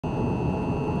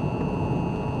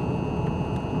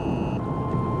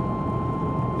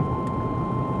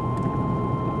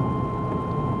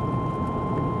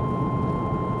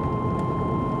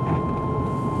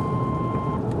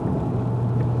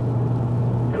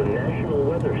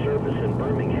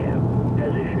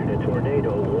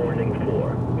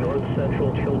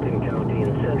South Chilton County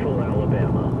in central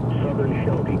Alabama, southern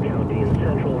Shelby County in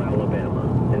central Alabama,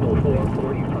 until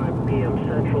 4:45 p.m.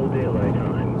 Central Daylight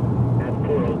Time. At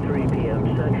 4:03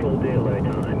 p.m. Central Daylight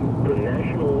Time, the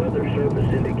National Weather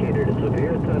Service indicated a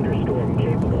severe thunderstorm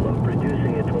capable of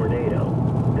producing a tornado.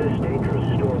 This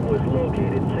dangerous storm was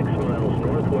located 6 miles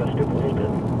northwest of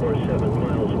Woolton, or 7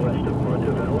 miles west of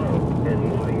Montevallo, and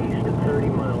moving east at 30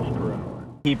 miles per hour.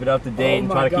 Keep it up to date and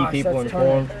try to keep people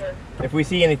informed. If we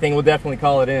see anything, we'll definitely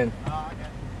call it in.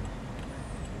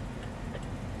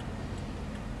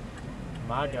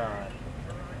 My God.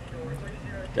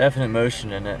 Definite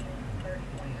motion in it.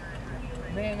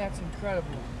 Man, that's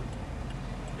incredible.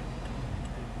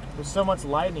 There's so much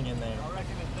lightning in there.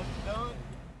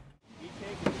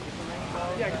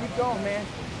 Yeah, keep going, man.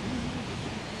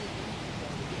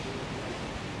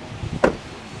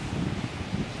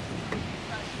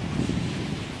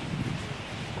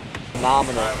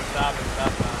 Phenomenal. Alright, we're stopping.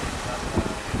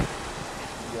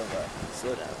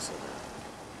 Slow down.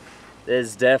 It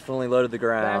is definitely low to the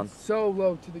ground. That's so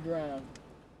low to the ground.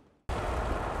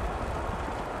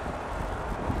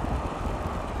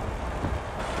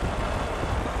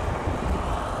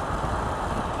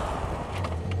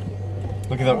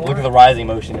 Look at the rising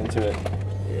motion into it.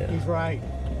 Yeah. He's right.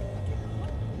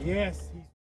 Yes.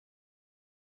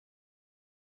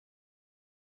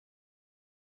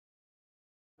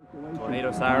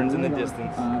 Tornado sirens in the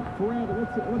distance. Fred,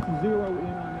 let's zero in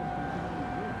on this.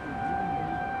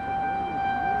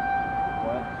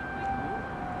 What?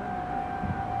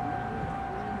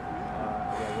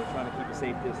 Yeah, we're trying to keep a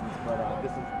safe distance, but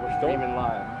we're streaming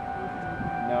live.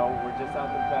 No, we're just out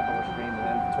to the top and we're streaming,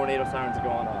 and the tornado sirens are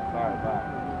going off. All right, bye.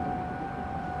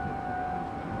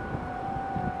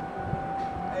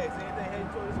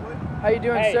 How you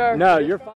doing, sir? No, you're fine.